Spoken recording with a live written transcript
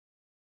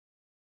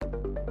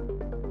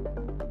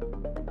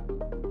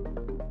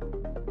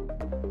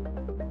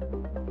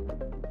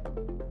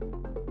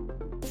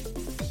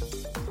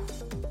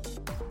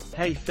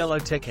Hey fellow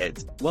tech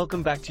heads,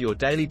 welcome back to your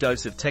daily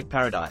dose of tech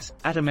paradise,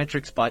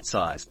 Atometrics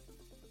ByteSize.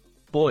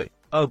 Boy,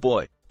 oh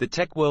boy, the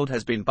tech world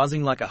has been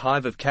buzzing like a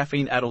hive of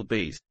caffeine-addled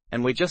bees,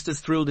 and we're just as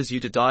thrilled as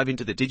you to dive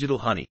into the digital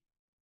honey.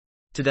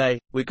 Today,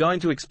 we're going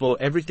to explore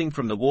everything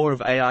from the war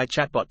of AI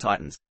chatbot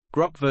titans,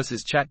 Grok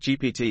versus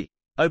ChatGPT,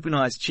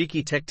 OpenAI's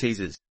cheeky tech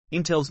teasers,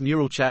 Intel's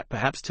neural chat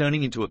perhaps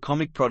turning into a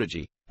comic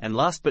prodigy, and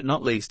last but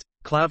not least,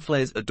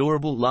 Cloudflare's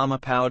adorable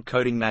llama-powered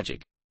coding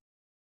magic.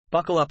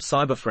 Buckle up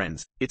cyber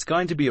friends, it's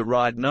going to be a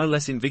ride no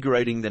less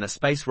invigorating than a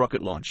space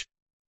rocket launch.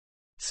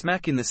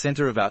 Smack in the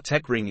center of our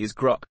tech ring is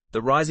Grok,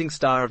 the rising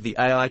star of the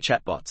AI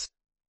chatbots.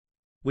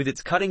 With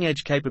its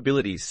cutting-edge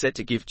capabilities set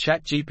to give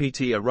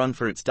ChatGPT a run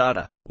for its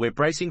data, we're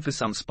bracing for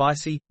some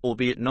spicy,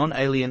 albeit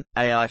non-alien,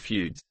 AI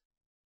feuds.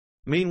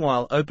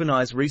 Meanwhile,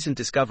 OpenAI's recent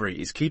discovery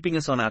is keeping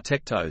us on our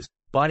tech toes,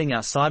 biting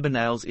our cyber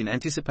nails in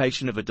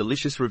anticipation of a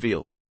delicious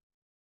reveal.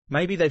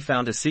 Maybe they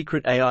found a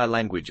secret AI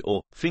language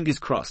or, fingers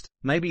crossed,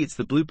 maybe it's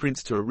the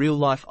blueprints to a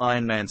real-life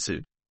Iron Man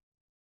suit.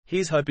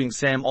 Here's hoping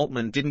Sam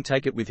Altman didn't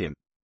take it with him.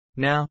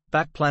 Now,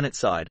 back planet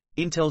side,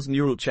 Intel's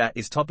neural chat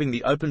is topping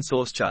the open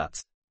source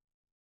charts.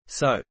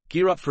 So,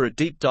 gear up for a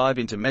deep dive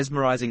into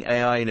mesmerizing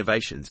AI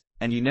innovations,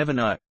 and you never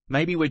know,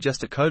 maybe we're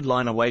just a code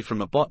line away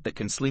from a bot that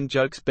can sling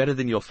jokes better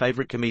than your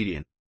favorite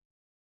comedian.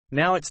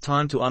 Now it's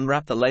time to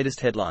unwrap the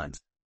latest headlines.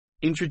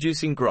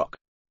 Introducing Grok,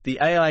 the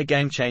AI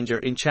game changer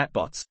in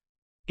chatbots.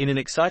 In an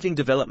exciting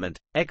development,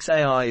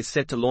 xAI is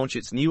set to launch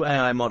its new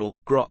AI model,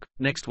 Grok,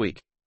 next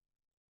week.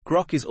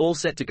 Grok is all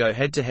set to go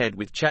head-to-head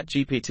with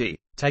ChatGPT,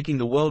 taking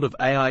the world of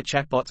AI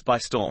chatbots by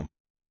storm.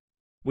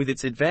 With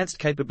its advanced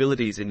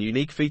capabilities and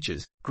unique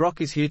features,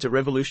 Grok is here to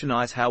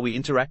revolutionize how we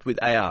interact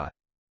with AI.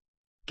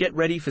 Get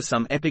ready for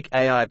some epic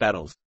AI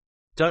battles.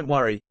 Don't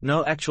worry,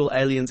 no actual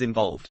aliens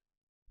involved.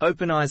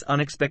 OpenAI's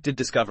unexpected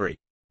discovery.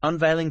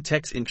 Unveiling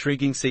tech's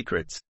intriguing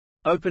secrets.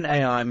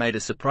 OpenAI made a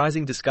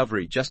surprising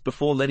discovery just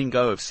before letting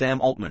go of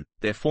Sam Altman,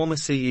 their former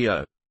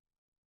CEO.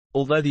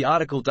 Although the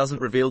article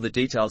doesn't reveal the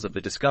details of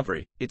the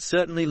discovery, it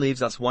certainly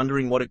leaves us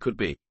wondering what it could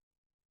be.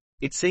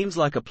 It seems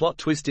like a plot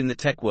twist in the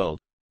tech world.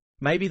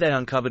 Maybe they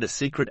uncovered a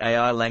secret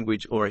AI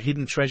language or a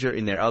hidden treasure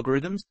in their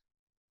algorithms?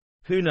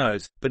 Who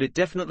knows, but it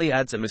definitely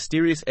adds a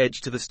mysterious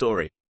edge to the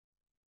story.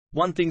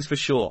 One thing's for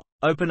sure,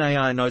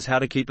 OpenAI knows how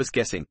to keep us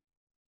guessing.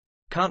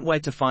 Can't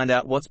wait to find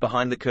out what's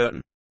behind the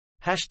curtain.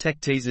 Tech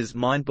teasers,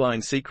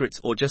 mind-blowing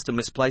secrets, or just a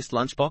misplaced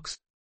lunchbox?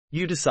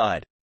 You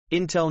decide.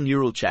 Intel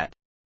Neural Chat.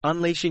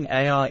 Unleashing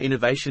AI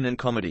innovation and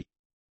comedy.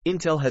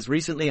 Intel has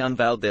recently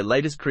unveiled their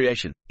latest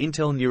creation,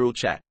 Intel Neural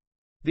Chat.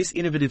 This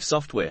innovative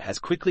software has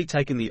quickly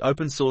taken the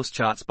open-source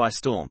charts by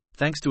storm,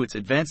 thanks to its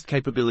advanced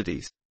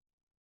capabilities.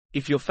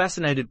 If you're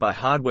fascinated by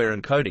hardware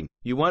and coding,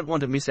 you won't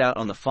want to miss out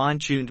on the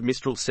fine-tuned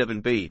Mistral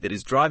 7B that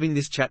is driving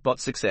this chatbot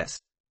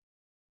success.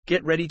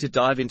 Get ready to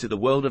dive into the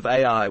world of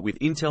AI with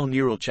Intel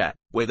Neural Chat,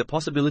 where the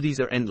possibilities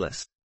are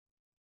endless.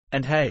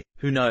 And hey,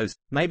 who knows,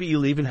 maybe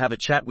you'll even have a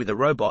chat with a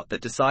robot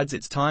that decides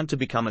it's time to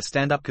become a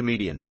stand-up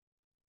comedian.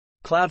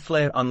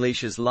 Cloudflare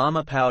unleashes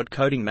llama-powered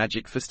coding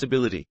magic for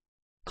stability.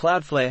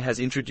 Cloudflare has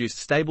introduced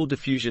Stable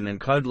Diffusion and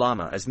Code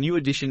Llama as new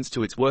additions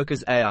to its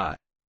Workers AI.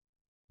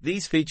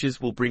 These features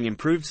will bring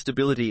improved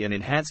stability and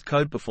enhanced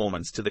code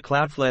performance to the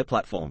Cloudflare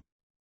platform.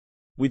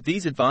 With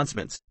these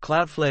advancements,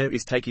 Cloudflare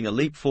is taking a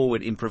leap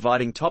forward in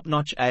providing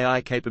top-notch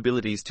AI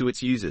capabilities to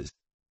its users.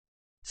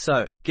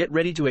 So, get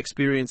ready to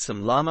experience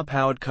some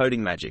llama-powered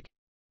coding magic.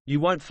 You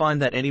won't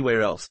find that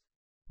anywhere else.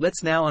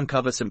 Let's now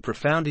uncover some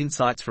profound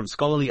insights from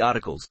scholarly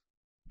articles.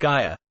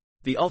 Gaia,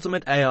 the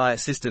ultimate AI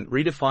assistant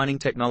redefining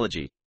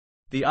technology.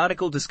 The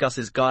article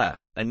discusses Gaia,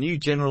 a new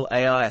general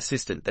AI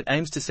assistant that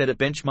aims to set a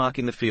benchmark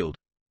in the field.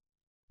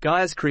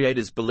 Gaia's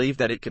creators believe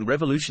that it can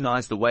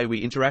revolutionize the way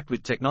we interact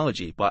with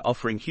technology by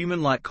offering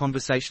human-like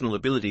conversational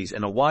abilities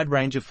and a wide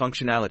range of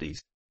functionalities.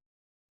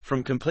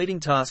 From completing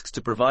tasks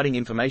to providing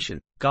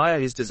information, Gaia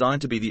is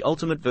designed to be the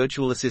ultimate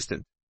virtual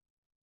assistant.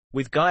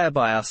 With Gaia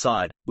by our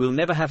side, we'll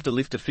never have to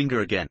lift a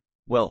finger again.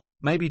 Well,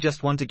 maybe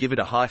just one to give it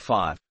a high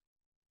five.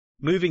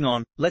 Moving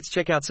on, let's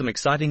check out some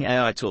exciting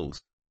AI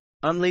tools.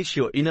 Unleash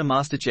your inner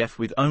MasterChef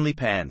with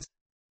OnlyPans.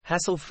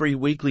 Hassle-free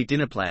weekly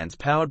dinner plans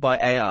powered by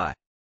AI.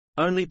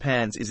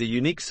 OnlyPans is a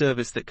unique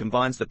service that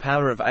combines the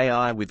power of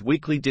AI with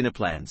weekly dinner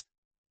plans.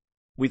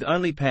 With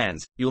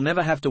OnlyPans, you'll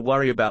never have to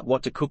worry about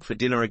what to cook for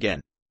dinner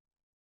again.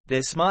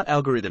 Their smart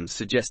algorithms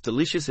suggest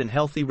delicious and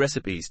healthy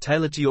recipes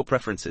tailored to your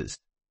preferences.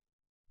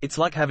 It's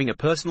like having a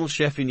personal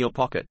chef in your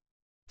pocket.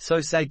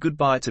 So say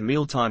goodbye to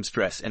mealtime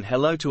stress and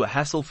hello to a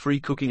hassle-free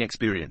cooking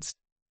experience.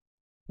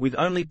 With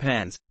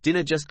OnlyPans,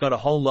 dinner just got a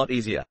whole lot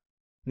easier.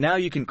 Now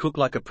you can cook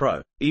like a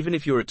pro, even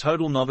if you're a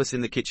total novice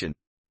in the kitchen.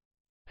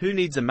 Who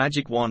needs a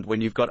magic wand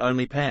when you've got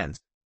OnlyPans?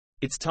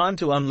 It's time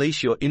to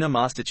unleash your inner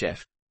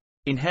MasterChef.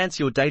 Enhance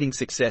your dating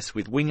success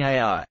with Wing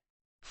AI.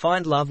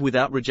 Find love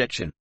without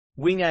rejection.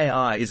 Wing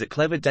AI is a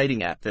clever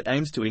dating app that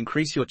aims to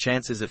increase your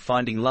chances of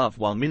finding love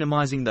while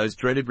minimizing those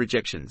dreaded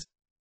rejections.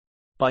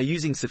 By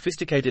using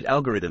sophisticated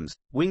algorithms,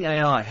 Wing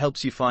AI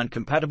helps you find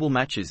compatible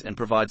matches and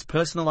provides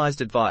personalized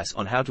advice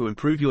on how to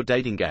improve your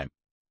dating game.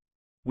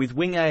 With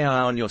Wing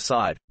AI on your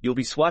side, you'll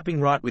be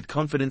swiping right with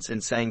confidence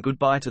and saying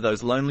goodbye to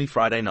those lonely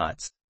Friday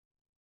nights.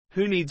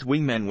 Who needs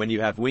wingmen when you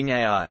have Wing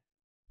AI?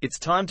 It's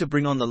time to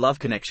bring on the love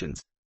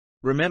connections.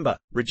 Remember,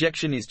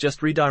 rejection is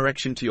just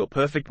redirection to your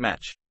perfect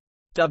match.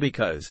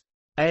 Dubicos.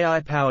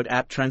 AI-powered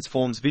app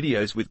transforms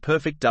videos with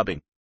perfect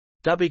dubbing.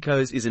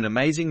 Dubicos is an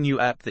amazing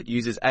new app that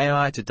uses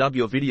AI to dub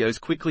your videos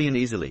quickly and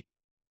easily.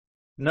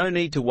 No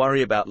need to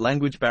worry about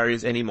language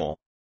barriers anymore.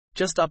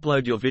 Just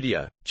upload your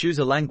video, choose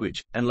a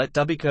language, and let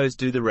Dubicos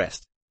do the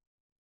rest.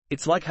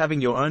 It's like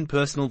having your own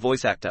personal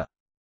voice actor.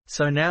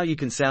 So now you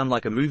can sound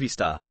like a movie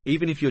star,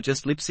 even if you're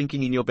just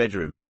lip-syncing in your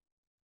bedroom.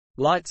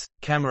 Lights,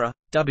 camera,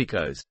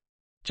 Dubicos.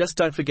 Just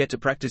don't forget to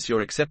practice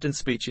your acceptance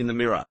speech in the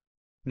mirror.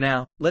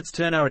 Now, let's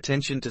turn our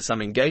attention to some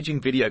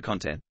engaging video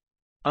content.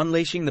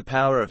 Unleashing the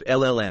power of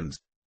LLMs.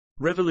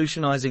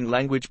 Revolutionizing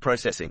language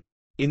processing.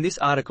 In this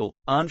article,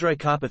 Andre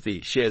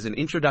Karpathy shares an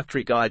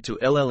introductory guide to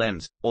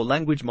LLMs, or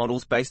language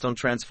models based on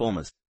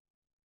transformers.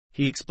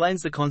 He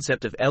explains the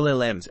concept of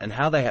LLMs and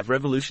how they have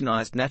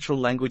revolutionized natural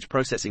language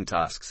processing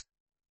tasks.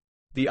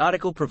 The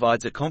article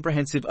provides a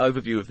comprehensive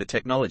overview of the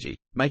technology,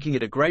 making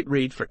it a great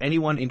read for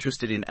anyone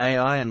interested in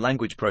AI and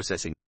language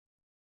processing.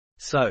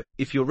 So,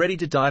 if you're ready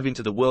to dive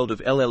into the world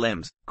of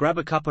LLMs, grab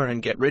a cuppa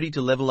and get ready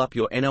to level up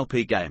your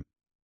NLP game.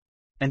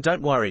 And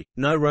don't worry,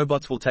 no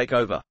robots will take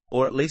over,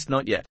 or at least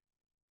not yet.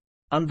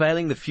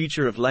 Unveiling the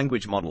future of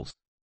language models.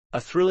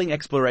 A thrilling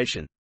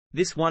exploration.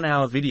 This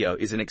 1-hour video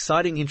is an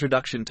exciting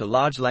introduction to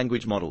large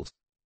language models.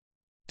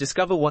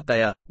 Discover what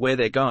they are, where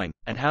they're going,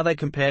 and how they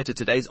compare to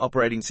today's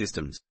operating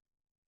systems.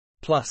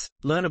 Plus,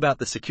 learn about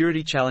the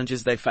security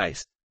challenges they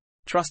face.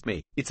 Trust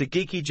me, it's a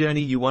geeky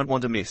journey you won't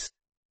want to miss.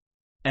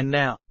 And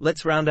now,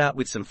 let's round out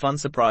with some fun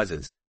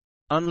surprises.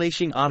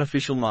 Unleashing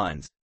artificial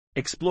minds.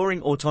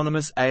 Exploring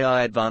autonomous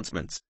AI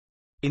advancements.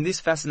 In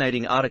this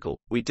fascinating article,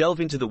 we delve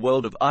into the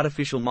world of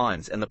artificial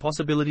minds and the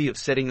possibility of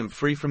setting them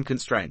free from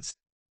constraints.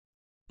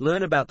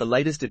 Learn about the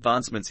latest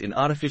advancements in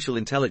artificial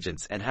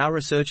intelligence and how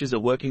researchers are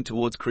working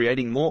towards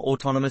creating more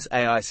autonomous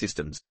AI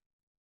systems.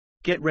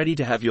 Get ready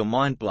to have your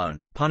mind blown,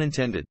 pun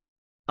intended.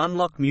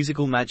 Unlock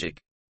musical magic.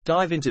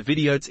 Dive into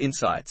Video's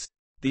insights.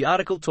 The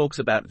article talks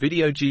about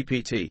Video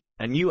GPT,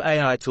 a new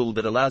AI tool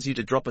that allows you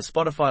to drop a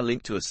Spotify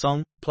link to a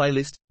song,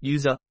 playlist,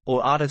 user,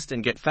 or artist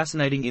and get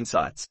fascinating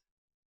insights.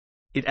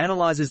 It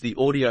analyzes the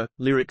audio,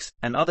 lyrics,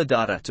 and other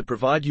data to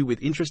provide you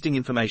with interesting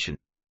information.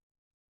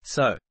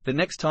 So, the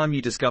next time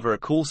you discover a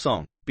cool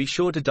song, be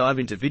sure to dive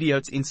into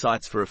Video's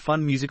insights for a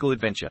fun musical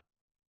adventure.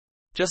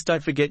 Just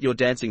don't forget your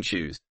dancing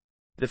shoes.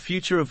 The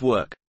future of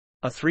work.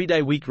 A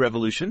 3-day week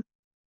revolution?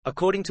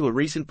 According to a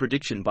recent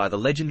prediction by the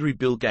legendary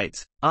Bill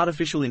Gates,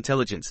 artificial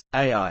intelligence,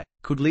 AI,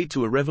 could lead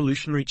to a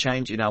revolutionary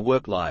change in our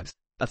work lives,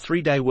 a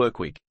 3-day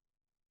workweek.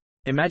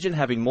 Imagine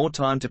having more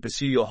time to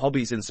pursue your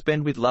hobbies and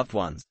spend with loved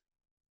ones.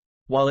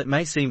 While it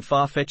may seem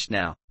far-fetched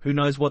now, who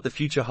knows what the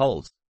future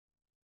holds?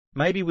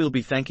 Maybe we'll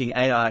be thanking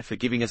AI for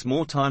giving us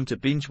more time to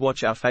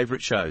binge-watch our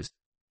favorite shows.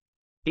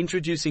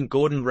 Introducing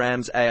Gordon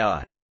Ram's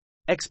AI.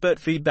 Expert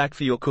feedback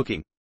for your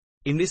cooking.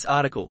 In this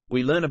article,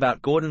 we learn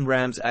about Gordon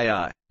Ram's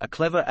AI, a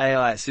clever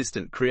AI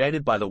assistant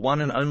created by the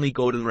one and only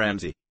Gordon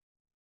Ramsay.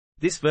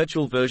 This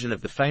virtual version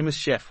of the famous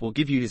chef will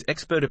give you his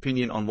expert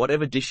opinion on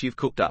whatever dish you've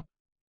cooked up.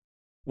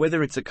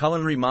 Whether it's a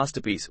culinary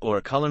masterpiece or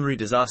a culinary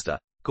disaster,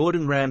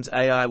 Gordon Ram's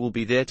AI will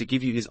be there to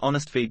give you his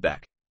honest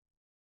feedback.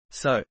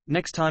 So,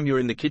 next time you're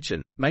in the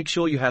kitchen, make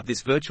sure you have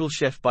this virtual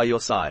chef by your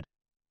side.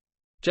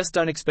 Just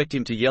don't expect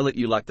him to yell at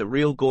you like the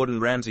real Gordon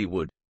Ramsay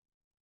would.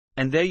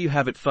 And there you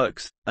have it,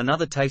 folks,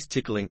 another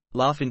taste-tickling,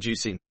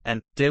 laugh-inducing,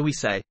 and, dare we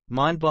say,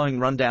 mind-blowing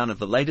rundown of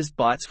the latest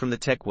bites from the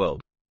tech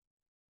world.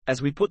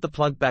 As we put the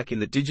plug back in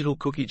the digital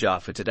cookie jar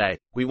for today,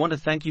 we want to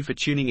thank you for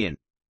tuning in.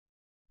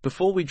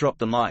 Before we drop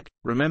the mic,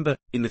 remember,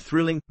 in the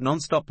thrilling,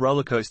 non-stop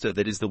rollercoaster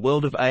that is the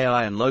world of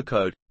AI and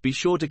low-code, be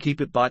sure to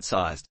keep it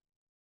bite-sized.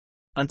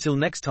 Until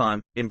next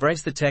time,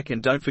 embrace the tech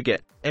and don't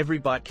forget, every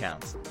byte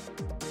counts.